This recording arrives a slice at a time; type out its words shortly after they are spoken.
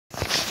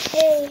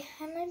Hey,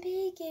 I'm gonna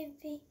be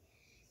giving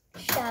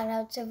shout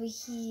outs over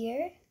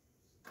here.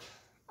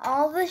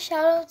 All the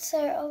shout outs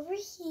are over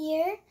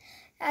here,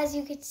 as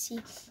you can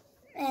see.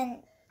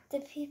 And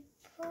the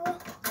people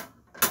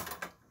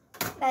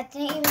that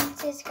didn't even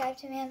subscribe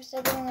to me, I'm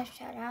still giving a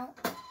shout out.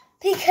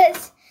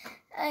 Because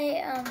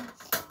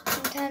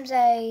sometimes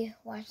I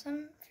watch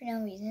them for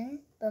no reason,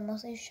 but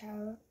mostly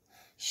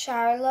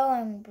Shiloh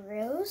and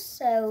Bruce,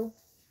 so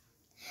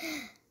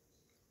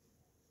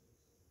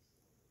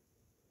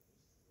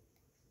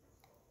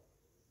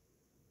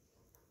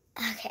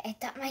okay, I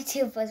thought my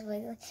tube was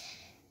wiggling.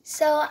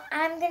 So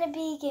I'm going to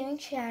be giving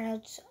shout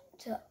outs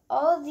to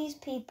all of these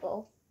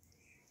people.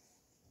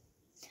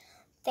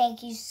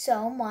 Thank you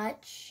so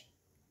much.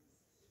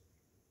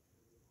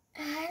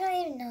 I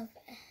don't even know if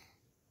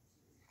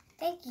I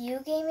think you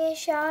gave me a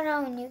shout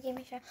out and you gave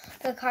me a shout out,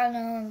 but Carlo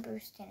and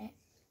Bruce didn't,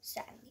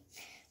 sadly.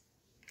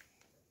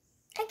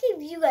 I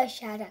gave you guys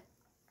shout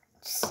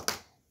outs.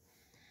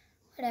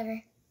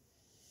 Whatever.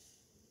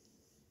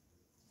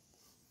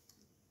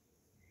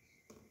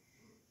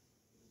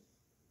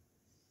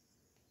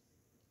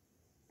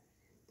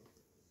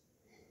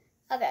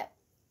 Okay.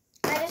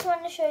 I just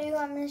wanted to show you who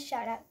I'm going to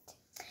shout out to.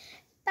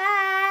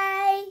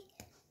 Bye!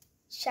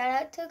 Shout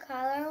out to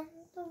Carlo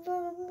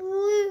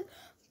and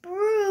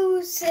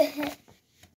Bruce.